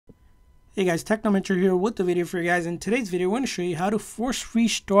Hey guys, Technomentor here with the video for you guys. In today's video, I'm going to show you how to force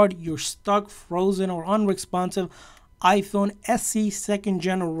restart your stuck, frozen, or unresponsive iPhone SE second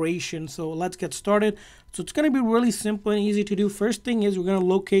generation. So let's get started. So it's going to be really simple and easy to do. First thing is we're going to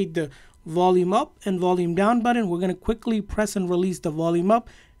locate the volume up and volume down button. We're going to quickly press and release the volume up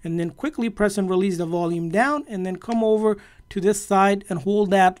and then quickly press and release the volume down, and then come over to this side and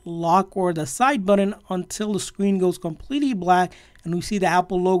hold that lock or the side button until the screen goes completely black and we see the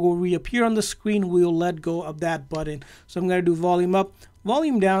Apple logo reappear on the screen. We'll let go of that button. So I'm going to do volume up,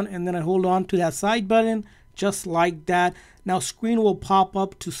 volume down, and then I hold on to that side button just like that. Now screen will pop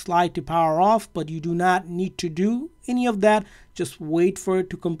up to slide to power off, but you do not need to do any of that. Just wait for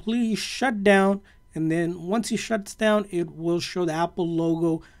it to completely shut down, and then once it shuts down, it will show the Apple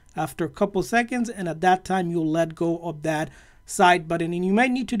logo after a couple seconds, and at that time you'll let go of that side button. And you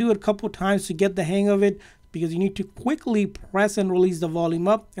might need to do it a couple times to get the hang of it, because you need to quickly press and release the volume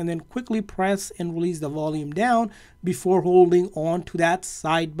up and then quickly press and release the volume down before holding on to that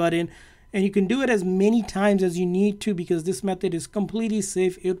side button. And you can do it as many times as you need to, because this method is completely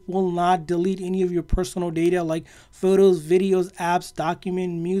safe. It will not delete any of your personal data like photos, videos, apps,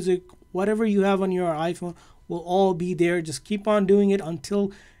 document, music, whatever you have on your iPhone will all be there. Just keep on doing it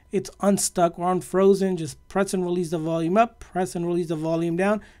until it's unstuck or unfrozen. Just press and release the volume up, press and release the volume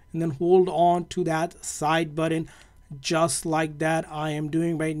down, and then hold on to that side button just like that. I am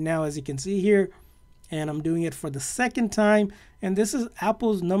doing right now, as you can see here, and I'm doing it for the second time. And this is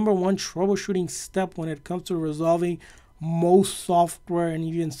Apple's #1 troubleshooting step when it comes to resolving most software and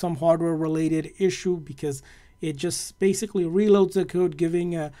even some hardware related issue, because it just basically reloads the code,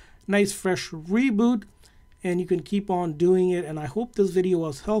 giving a nice fresh reboot. And you can keep on doing it. And I hope this video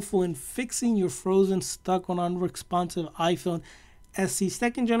was helpful in fixing your frozen, stuck, on unresponsive iPhone SE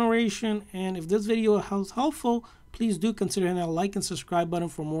second generation. And if this video was helpful, please do consider hitting that like and subscribe button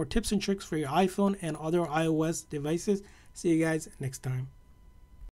for more tips and tricks for your iPhone and other iOS devices. See you guys next time.